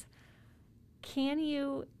models, can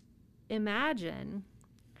you imagine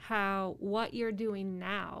how what you're doing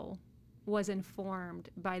now was informed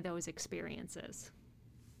by those experiences?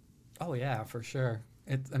 Oh yeah, for sure.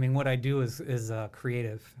 What I do is a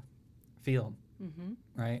creative field,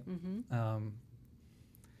 right?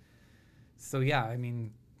 So yeah,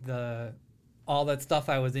 all that stuff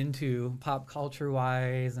I was into, pop culture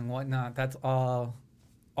wise and whatnot, that's all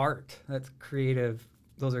art. That's creative.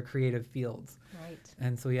 Those are creative fields. Right.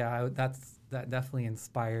 And so yeah, that definitely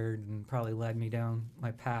inspired and probably led me down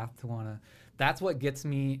my path to want to. That's what gets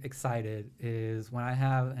me excited is when I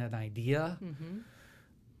have an idea.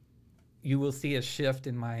 You will see a shift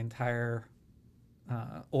in my entire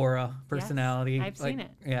aura, personality. I've seen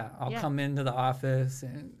it. Yeah, I'll Yeah. come into the office,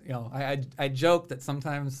 and I joke that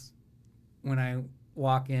sometimes when I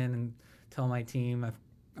walk in and tell my team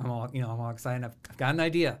I'm all excited. I've got an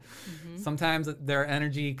idea. Sometimes their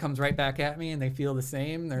energy comes right back at me, and they feel the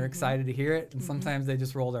same. They're excited to hear it, and sometimes they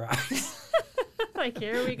just roll their eyes. Like,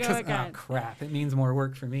 here we go 'Cause, again. oh crap! It means more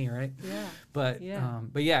work for me, right? Yeah. But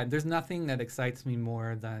Yeah. there's nothing that excites me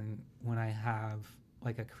more than when I have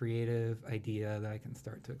like a creative idea that I can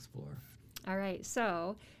start to explore. All right.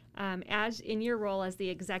 So, as in your role as the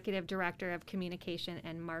executive director of communication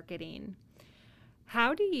and marketing,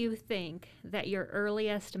 how do you think that your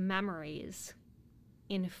earliest memories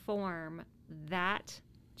inform that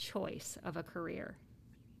choice of a career?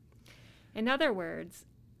 In other words,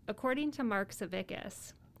 according to Mark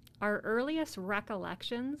Savickas, our earliest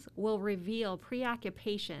recollections will reveal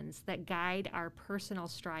preoccupations that guide our personal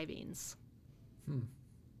strivings.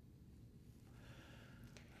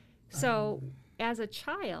 So, as a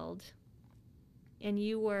child, and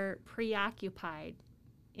you were preoccupied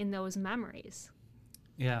in those memories,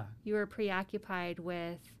 Yeah. you were preoccupied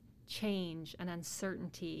with change and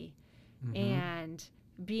uncertainty and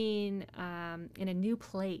being in a new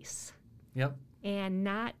place Yep. and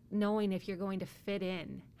not knowing if you're going to fit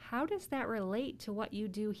in. How does that relate to what you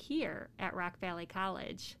do here at Rock Valley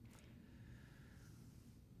College?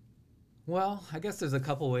 Well, I guess there's a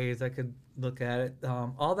couple ways I could look at it.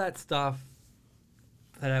 All that stuff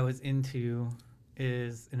that I was into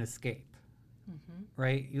is an escape,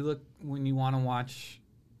 right? You look when you want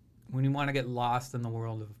to get lost in the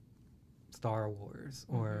world of Star Wars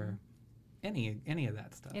or any of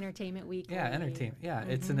that stuff. Entertainment Weekly. Yeah, entertainment. Yeah,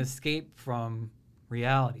 it's an escape from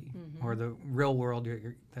reality or the real world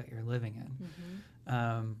that you're living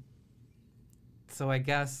in. So I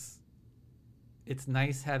guess it's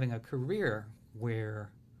nice having a career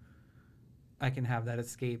where I can have that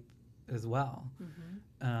escape as well.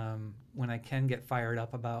 When I can get fired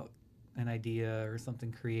up about an idea or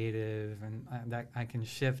something creative, and that I can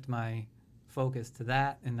shift my focus to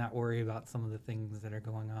that and not worry about some of the things that are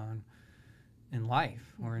going on in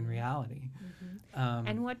life or in reality.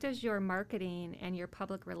 And what does your marketing and your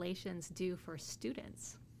public relations do for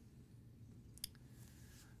students?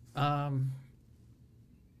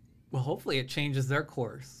 Well, hopefully it changes their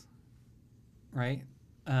course, right?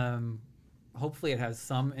 Hopefully it has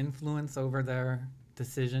some influence over their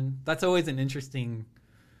decision. That's always an interesting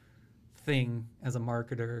thing as a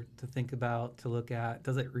marketer to think about, to look at.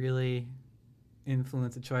 Does it really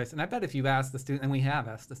influence a choice? And I bet if you ask the student, and we have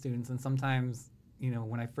asked the students, and sometimes,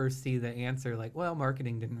 when I first see the answer, like, well,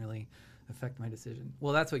 marketing didn't really affect my decision.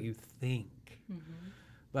 Well, that's what you think.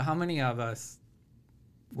 But how many of us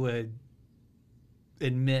would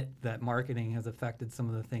admit that marketing has affected some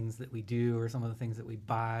of the things that we do or some of the things that we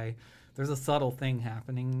buy? There's a subtle thing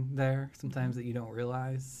happening there sometimes that you don't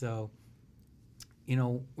realize. So,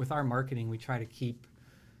 with our marketing, we try to keep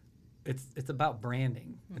it's about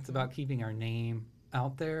branding. It's about keeping our name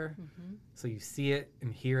out there so you see it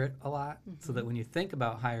and hear it a lot, so that when you think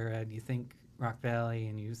about higher ed, you think Rock Valley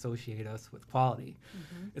and you associate us with quality.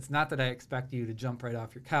 It's not that I expect you to jump right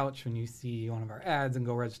off your couch when you see one of our ads and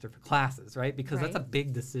go register for classes, right? Because that's a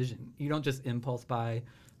big decision. You don't just impulse buy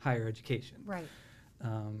higher education. Right.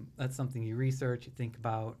 That's something you research, you think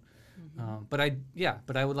about. But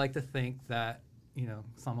I would like to think that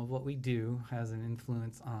some of what we do has an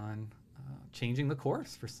influence on changing the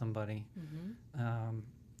course for somebody.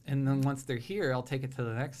 And then once they're here, I'll take it to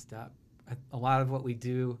the next step. A lot of what we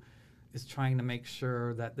do is trying to make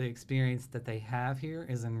sure that the experience that they have here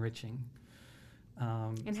is enriching.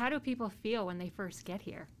 And how do people feel when they first get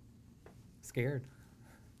here? Scared.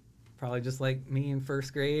 Probably just like me in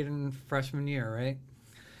first grade and freshman year, right?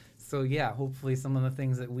 So yeah, hopefully some of the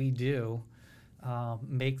things that we do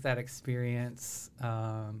make that experience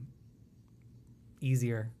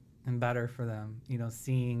easier and better for them.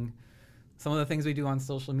 Seeing some of the things we do on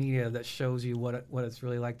social media that shows you what it's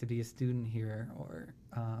really like to be a student here, or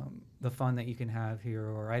the fun that you can have here,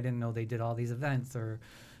 or I didn't know they did all these events, or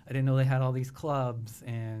I didn't know they had all these clubs.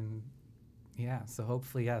 And so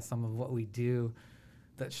hopefully some of what we do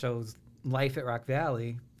that shows life at Rock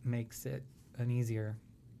Valley makes it an easier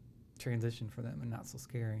transition for them and not so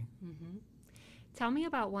scary. Tell me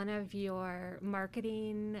about one of your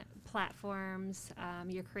marketing platforms,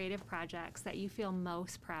 your creative projects that you feel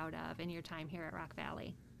most proud of in your time here at Rock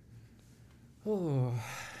Valley. Oh,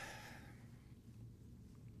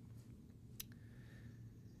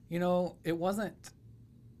 it wasn't.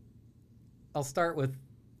 I'll start with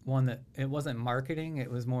one that it wasn't marketing,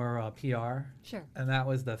 it was more PR. Sure. And that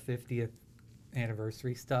was the 50th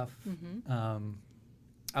anniversary stuff.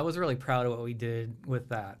 I was really proud of what we did with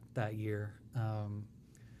that year.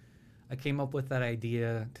 I came up with that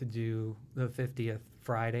idea to do the 50th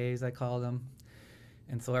Fridays, I call them.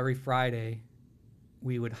 And so every Friday,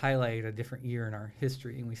 we would highlight a different year in our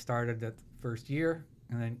history. And we started at the first year,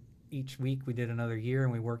 and then each week we did another year,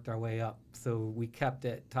 and we worked our way up. So we kept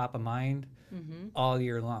it top of mind all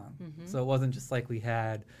year long. So it wasn't just like we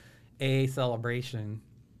had a celebration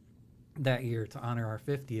that year to honor our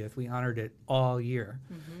 50th. We honored it all year.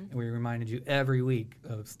 And we reminded you every week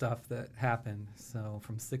of stuff that happened. So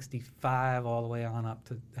from 65 all the way on up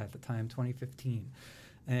to, at the time, 2015.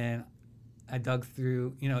 And I dug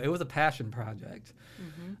through, it was a passion project.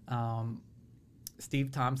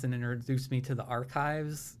 Steve Thompson introduced me to the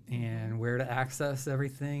archives and where to access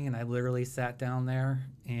everything. And I literally sat down there,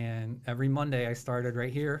 and every Monday I started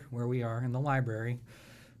right here where we are in the library,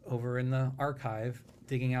 over in the archive,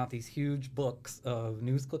 digging out these huge books of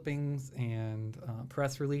news clippings and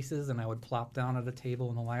press releases. And I would plop down at a table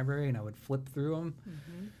in the library, and I would flip through them,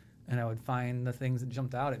 and I would find the things that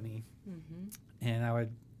jumped out at me. And I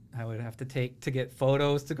would have to to get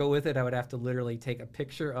photos to go with it, I would have to literally take a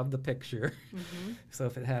picture of the picture. So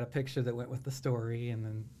if it had a picture that went with the story, and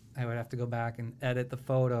then I would have to go back and edit the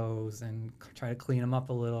photos and try to clean them up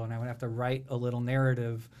a little, and I would have to write a little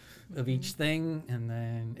narrative of each thing. And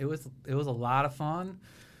then it was a lot of fun.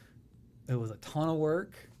 It was a ton of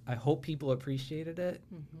work. I hope people appreciated it,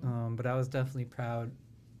 but I was definitely proud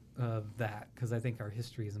of that because I think our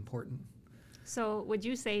history is important. So would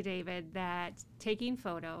you say, David, that taking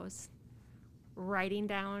photos, writing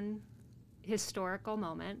down historical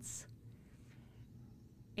moments,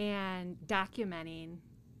 and documenting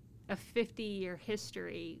a 50-year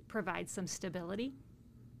history provides some stability?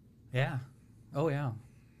 Yeah. Oh, yeah,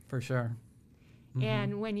 for sure.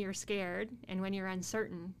 And when you're scared and when you're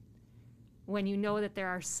uncertain, when you know that there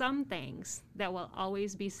are some things that will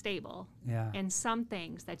always be stable and some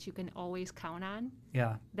things that you can always count on,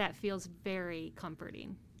 that feels very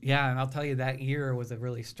comforting. Yeah, and I'll tell you, that year was a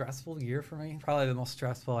really stressful year for me, probably the most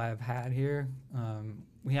stressful I've had here.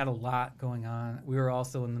 We had a lot going on. We were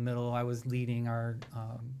also in the middle, I was leading our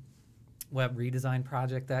web redesign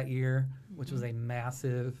project that year, which was a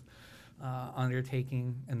massive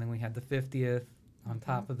undertaking, and then we had the 50th on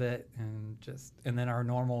top of it, and then our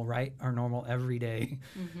normal everyday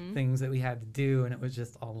things that we had to do, and it was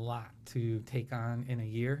just a lot to take on in a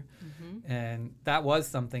year. And that was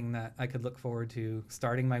something that I could look forward to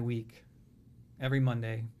starting my week every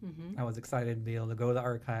Monday. I was excited to be able to go to the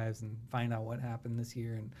archives and find out what happened this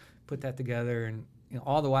year and put that together, and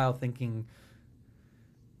all the while thinking,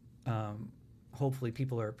 hopefully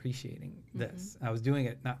people are appreciating this. I was doing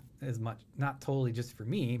it not totally just for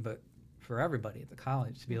me, but for everybody at the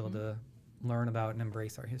college to be able to learn about and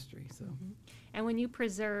embrace our history. So, and when you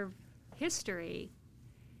preserve history,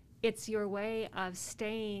 it's your way of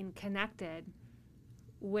staying connected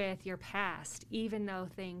with your past, even though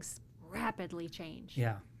things rapidly change.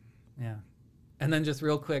 Yeah. And then just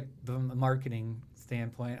real quick, from the marketing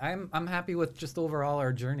standpoint, I'm happy with just overall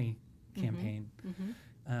our Journey campaign.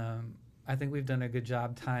 I think we've done a good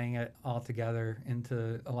job tying it all together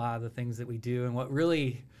into a lot of the things that we do. And what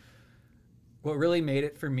really made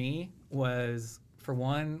it for me was, for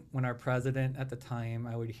one, when our president at the time,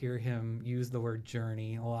 I would hear him use the word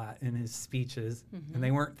journey a lot in his speeches, and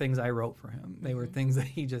they weren't things I wrote for him. They were things that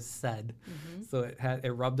he just said. So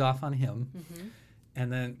it rubbed off on him.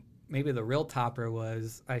 And then maybe the real topper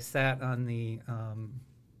was, I sat on the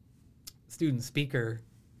student speaker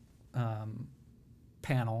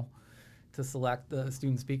panel to select the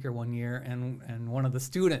student speaker one year, and one of the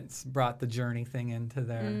students brought the Journey thing into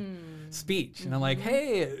their speech, and I'm like,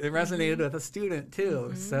 hey, it resonated with a student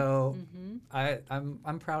too. So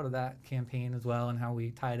I'm proud of that campaign as well, and how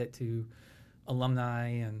we tied it to alumni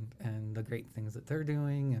and the great things that they're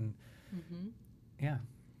doing, and yeah.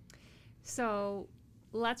 So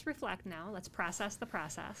let's reflect now. Let's process the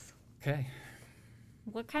process. Okay.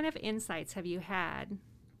 What kind of insights have you had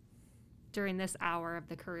during this hour of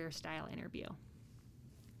the Career Style interview?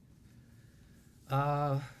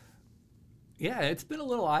 Yeah, it's been a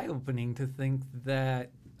little eye-opening to think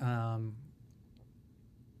that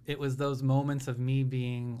it was those moments of me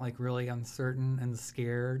being like really uncertain and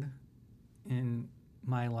scared in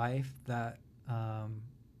my life that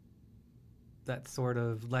that sort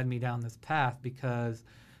of led me down this path, because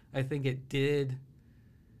I think it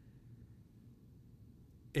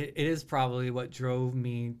is probably what drove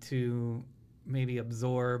me to maybe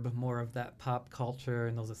absorb more of that pop culture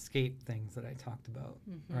and those escape things that I talked about,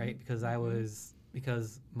 right? Because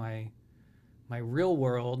because my real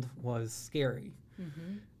world was scary.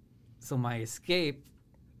 So my escape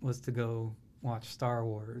was to go watch Star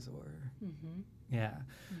Wars or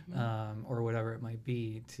or whatever it might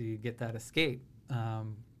be to get that escape.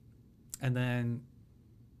 And then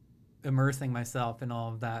immersing myself in all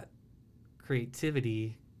of that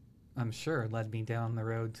creativity, I'm sure, led me down the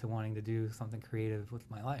road to wanting to do something creative with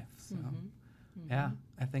my life. So, yeah,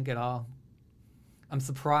 I think I'm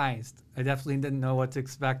surprised. I definitely didn't know what to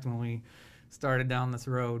expect when we started down this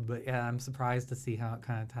road, but yeah, I'm surprised to see how it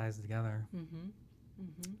kind of ties together.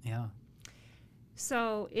 Yeah.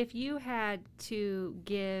 So if you had to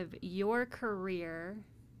give your career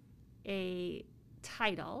a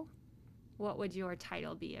title, what would your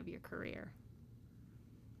title be of your career?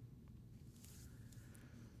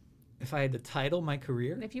 If I had to title my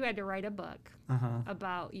career? If you had to write a book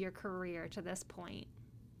about your career to this point,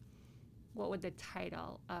 what would the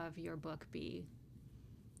title of your book be?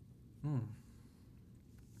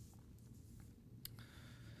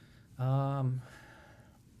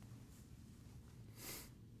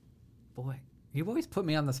 Boy, you always put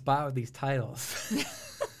me on the spot with these titles.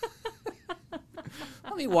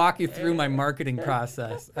 Let me walk you through my marketing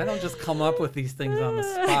process. I don't just come up with these things on the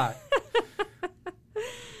spot.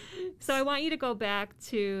 So I want you to go back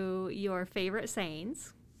to your favorite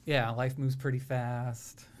sayings. Yeah, life moves pretty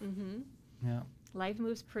fast. Yeah. Life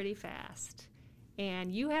moves pretty fast.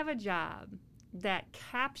 And you have a job that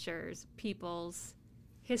captures people's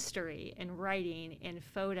history and writing and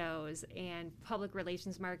photos and public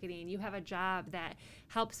relations marketing. You have a job that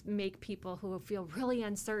helps make people who feel really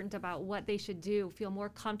uncertain about what they should do feel more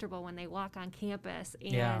comfortable when they walk on campus.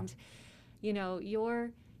 And, you know,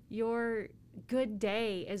 your good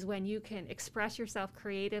day is when you can express yourself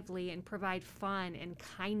creatively and provide fun and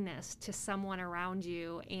kindness to someone around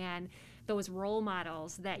you, and those role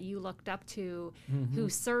models that you looked up to who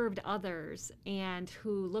served others and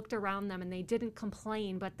who looked around them and they didn't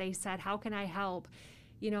complain, but they said, how can I help?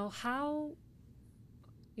 You know,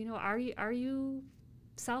 are you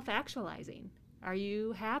self-actualizing? Are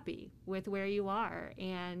you happy with where you are?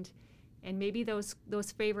 And maybe those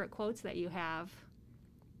favorite quotes that you have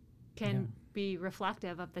can be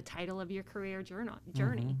reflective of the title of your career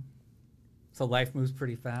journey. So life moves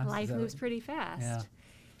pretty fast? Life moves pretty fast. Yeah.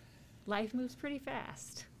 Life moves pretty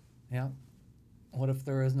fast. Yeah. What if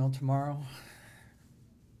there is no tomorrow?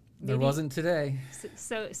 There wasn't today.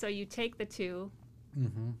 So you take the two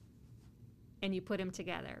and you put them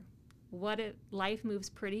together. What if life moves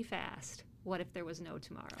pretty fast? What if there was no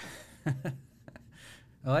tomorrow? I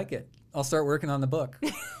like it. I'll start working on the book.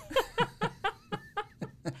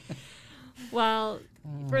 Well,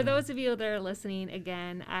 for those of you that are listening,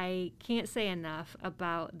 again, I can't say enough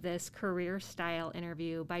about this career style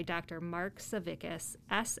interview by Dr. Mark Savickas,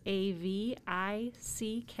 Savickas.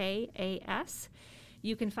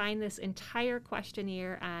 You can find this entire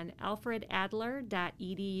questionnaire on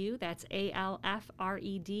alfredadler.edu. That's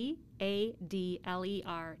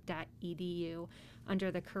alfredadler.edu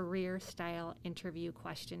under the career style interview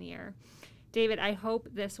questionnaire. David, I hope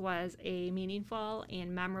this was a meaningful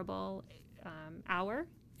and memorable hour.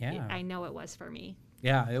 Yeah. I know it was for me.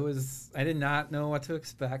 Yeah, it was. I did not know what to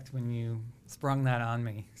expect when you sprung that on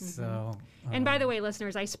me. So. And by the way,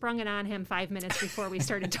 listeners, I sprung it on him 5 minutes before we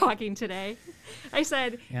started talking today. I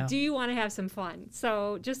said, do you want to have some fun?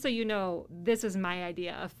 So just so you know, this is my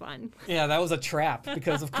idea of fun. Yeah, that was a trap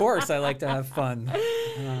because, of course, I like to have fun.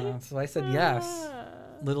 So I said yes.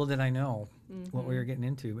 Little did I know what we were getting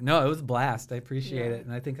into. But no, it was a blast. I appreciate it.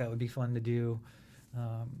 And I think that would be fun to do.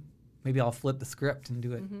 Maybe I'll flip the script and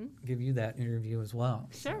do it, give you that interview as well.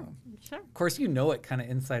 Sure. Of course, you know it kind of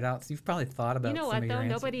inside out, so you've probably thought about some of your answers.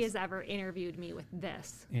 Nobody has ever interviewed me with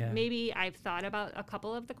this. Yeah. Maybe I've thought about a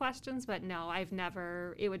couple of the questions, but no, I've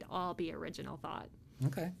never. It would all be original thought.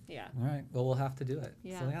 Okay. Yeah. All right. Well, we'll have to do it.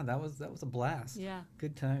 Yeah. So yeah, that was a blast. Yeah.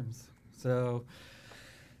 Good times. So,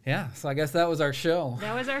 yeah. So I guess that was our show.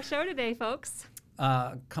 That was our show today, folks.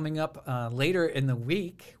 Coming up later in the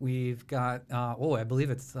week, we've got, I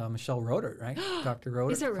believe it's Michelle Roeder, right? Dr.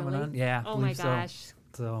 Roeder. Is it coming really? on. Yeah. Oh my gosh.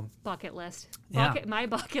 So bucket list. Yeah. My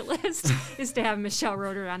bucket list is to have Michelle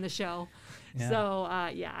Roeder on the show. Yeah. So,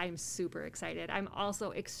 I'm super excited. I'm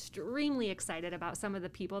also extremely excited about some of the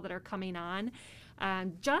people that are coming on.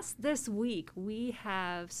 Just this week, we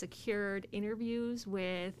have secured interviews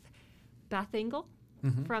with Beth Engel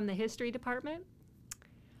from the History Department,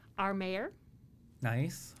 our mayor.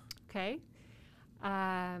 Nice. Okay.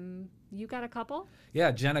 You got a couple?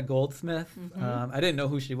 Yeah, Jenna Goldsmith. I didn't know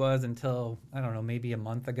who she was until, I don't know, maybe a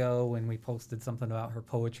month ago when we posted something about her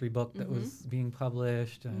poetry book that was being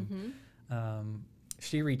published. And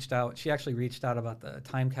she actually reached out about the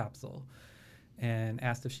time capsule and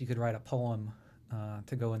asked if she could write a poem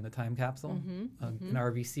to go in the time capsule, an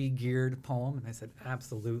RVC geared poem. And I said,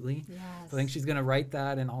 absolutely. Yes. So I think she's going to write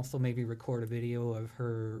that and also maybe record a video of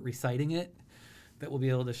her reciting it that we'll be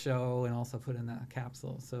able to show and also put in that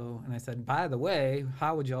capsule. So, and I said, by the way,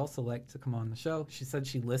 how would you also like to come on the show? She said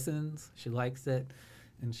she listens, she likes it,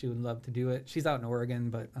 and she would love to do it. She's out in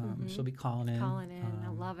Oregon, but she'll be calling in. I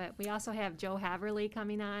love it. We also have Joe Haverly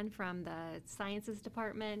coming on from the Sciences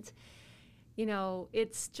Department. You know,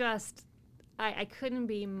 it's just, I couldn't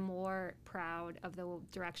be more proud of the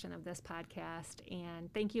direction of this podcast.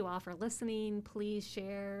 And thank you all for listening. Please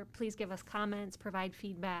share. Please give us comments, provide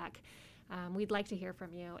feedback. We'd like to hear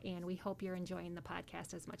from you, and we hope you're enjoying the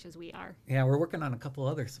podcast as much as we are. Yeah, we're working on a couple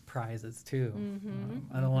other surprises, too.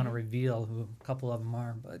 I don't want to reveal who a couple of them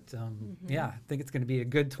are, but yeah, I think it's going to be a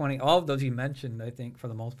good 20. All of those you mentioned, I think, for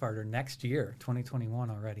the most part, are next year, 2021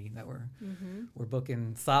 already, that we're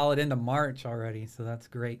booking solid into March already, so that's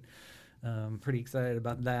great. Pretty excited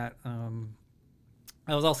about that.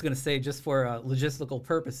 I was also going to say, just for logistical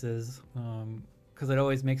purposes, because it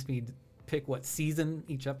always makes me pick what season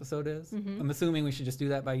each episode is. I'm assuming we should just do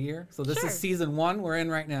that by year. So this is season 1 we're in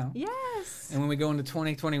right now. Yes. And when we go into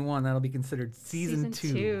 2021, that'll be considered season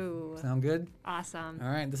 2. Sound good? Awesome. All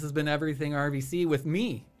right. This has been Everything RVC with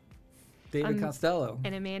me, David Costello.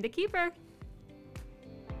 And Amanda Keeper.